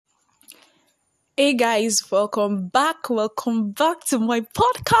Hey guys, welcome back. Welcome back to my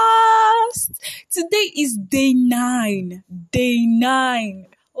podcast. Today is day 9. Day 9.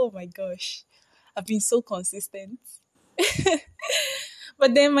 Oh my gosh. I've been so consistent.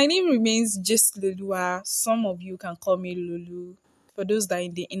 But then my name remains just Lulua. Some of you can call me Lulu. For those that are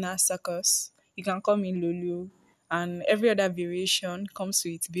in the inner circus, you can call me Lulu. And every other variation comes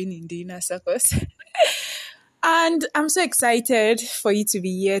with being in the inner circus. And I'm so excited for you to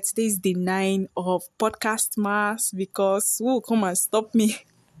be here. Today is day 9 of Podcast Mass because who will come and stop me?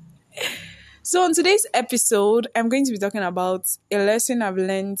 So on today's episode, I'm going to be talking about a lesson I've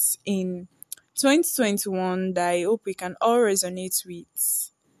learned in 2021 that I hope we can all resonate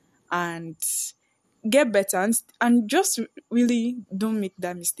with and get better and just really don't make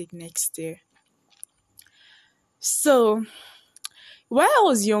that mistake next year. So while I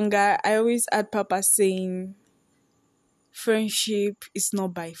was younger, I always had Papa saying, friendship is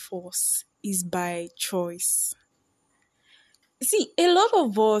not by force, it's by choice. See, a lot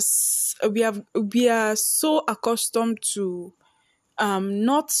of us we are so accustomed to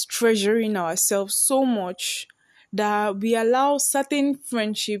not treasuring ourselves so much that we allow certain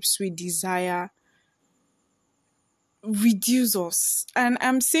friendships we desire reduce us. And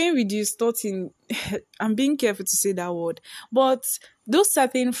I'm saying reduce, not in I'm being careful to say that word. But those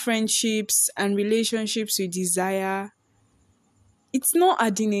certain friendships and relationships we desire, it's not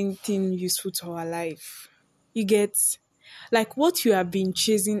adding anything useful to our life. You get, like, what you have been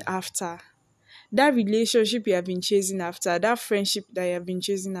chasing after, that relationship you have been chasing after, that friendship that you have been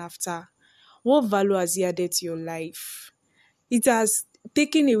chasing after, what value has it added to your life? It has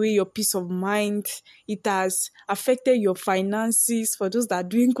taken away your peace of mind. It has affected your finances for those that are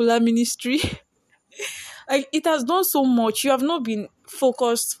doing Kula ministry. Like, it has done so much. You have not been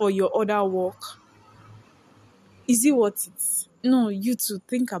focused for your other work. Is it worth it? No, you too,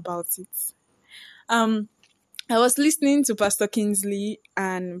 think about it. I was listening to Pastor Kingsley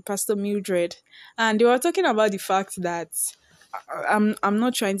and Pastor Mildred, and they were talking about the fact that I'm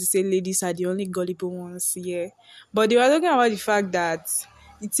not trying to say ladies are the only gullible ones here, but they were talking about the fact that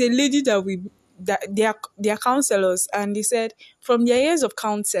it's a lady that they are counselors, and they said from their years of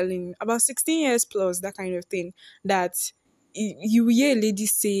counseling, about 16 years plus, that kind of thing, that you will hear a lady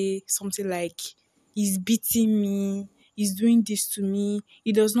say something like, he's beating me, he's doing this to me,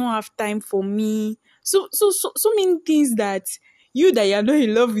 he does not have time for me. So many things that you are not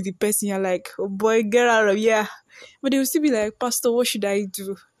in love with the person, you're like, oh boy, get out of here. But they will still be like, Pastor, what should I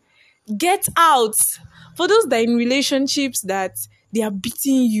do? Get out. For those that are in relationships that they are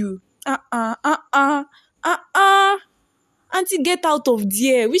beating you, auntie, get out of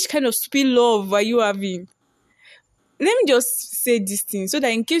there. Which kind of stupid love are you having? Let me just say this thing so that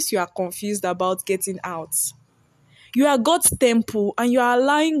in case you are confused about getting out, you are God's temple and you are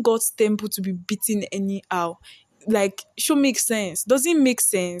allowing God's temple to be beaten anyhow. Like, should make sense. Does it make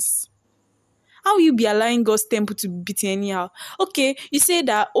sense? How will you be allowing God's temple to be beaten anyhow? Okay, you say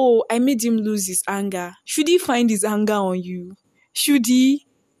that, oh, I made him lose his anger. Should he find his anger on you? Should he?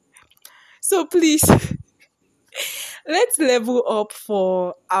 So please, let's level up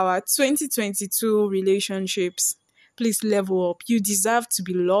for our 2022 relationships. Please level up. You deserve to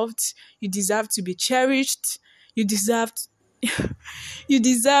be loved. You deserve to be cherished. You deserve you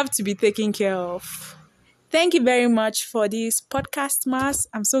deserve to be taken care of. Thank you very much for this podcast, Mass.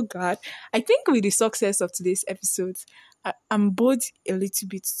 I'm so glad. I think with the success of today's episode, I'm bored a little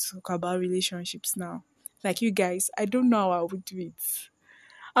bit to talk about relationships now. Like you guys, I don't know how I would do it.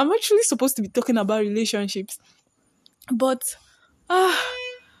 I'm actually supposed to be talking about relationships, but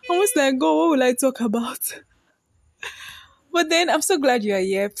almost like, God, what will I talk about? But then I'm so glad you are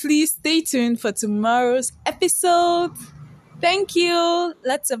here. Please stay tuned for tomorrow's episode. Thank you.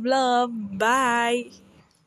 Lots of love. Bye.